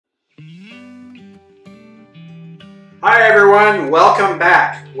Hi everyone, welcome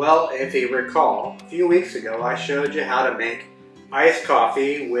back. Well, if you recall, a few weeks ago I showed you how to make iced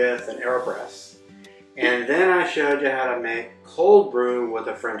coffee with an AeroPress. And then I showed you how to make cold brew with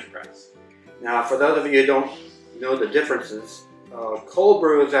a French press. Now for those of you who don't know the differences, cold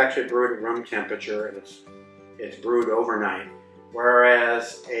brew is actually brewed at room temperature and it's brewed overnight.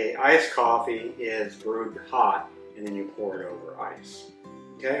 Whereas a iced coffee is brewed hot and then you pour it over ice.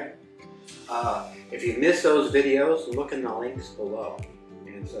 Okay? If you missed those videos, look in the links below.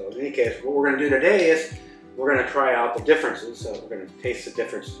 And so in any case, what we're going to do today is we're going to try out the differences. So we're going to taste the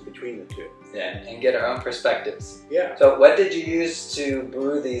differences between the two. Yeah, and get our own perspectives. Yeah. So what did you use to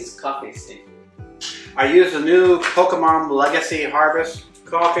brew these coffees, Steve? I used the new Pokemon Legacy Harvest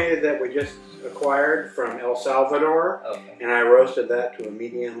coffee that we just acquired from El Salvador. Okay. And I roasted that to a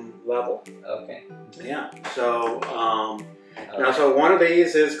medium level. Okay. Yeah. So, now, so one of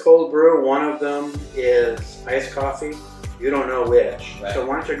these is cold brew, one of them is iced coffee. You don't know which. Right. So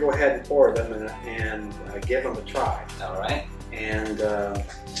why don't you go ahead and pour them and give them a try. All right. And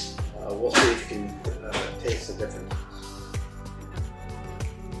we'll see if you can taste the difference.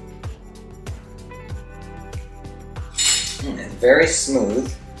 It's very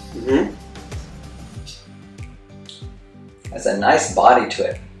smooth. Mm-hmm. Has a nice body to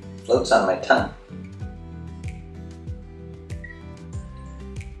it. Floats on my tongue.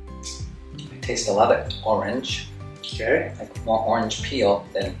 I taste a lot of orange. Okay. Like more orange peel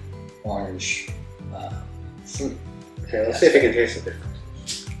than orange fruit. Okay, let's see if you can taste the difference.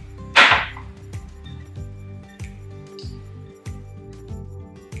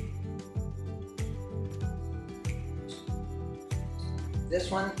 This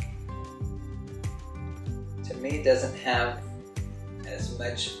one, to me, doesn't have as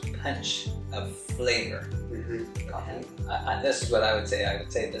much punch of flavor. Mm-hmm. This is what I would say. I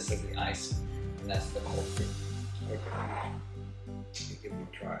would say this is the ice, and that's the cold fruit. Okay. Let me give them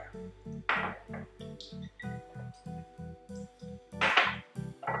a try.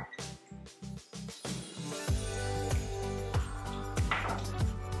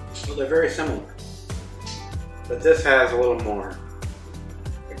 Well, they're very similar, but this has a little more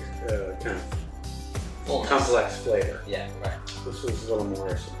kind of Fullness. complex flavor. Yeah, right. This is a little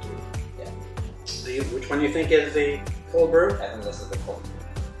more subdued. Yeah. Which one do you think is the cold brew? I think this is the cold brew.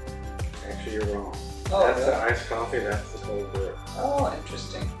 Actually, you're wrong. Oh, that's really? the iced coffee, that's the cold brew. Oh,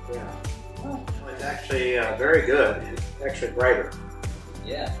 interesting. Yeah. Oh. It's actually very good. It's actually brighter.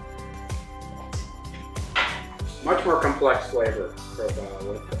 Yeah. Much more complex flavor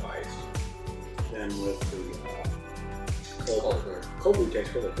profile with the ice than with the cold brew. Cold brew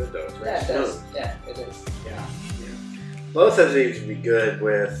tastes really good though. It's very Yeah, it smooth. does. Yeah, it is. Yeah. Both of these would be good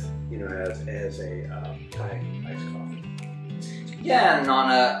with, as a Thai iced coffee. Yeah, and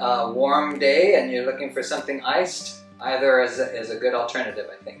on a warm day and you're looking for something iced, either is a good alternative,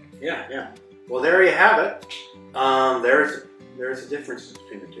 I think. Yeah, yeah. Well, there you have it. There's a difference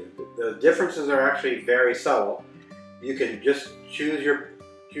between the two. The differences are actually very subtle. You can just choose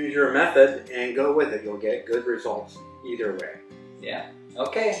your method and go with it. You'll get good results either way. Yeah.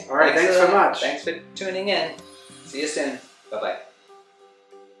 Okay. All right. Thanks so much. Thanks for tuning in. See you soon.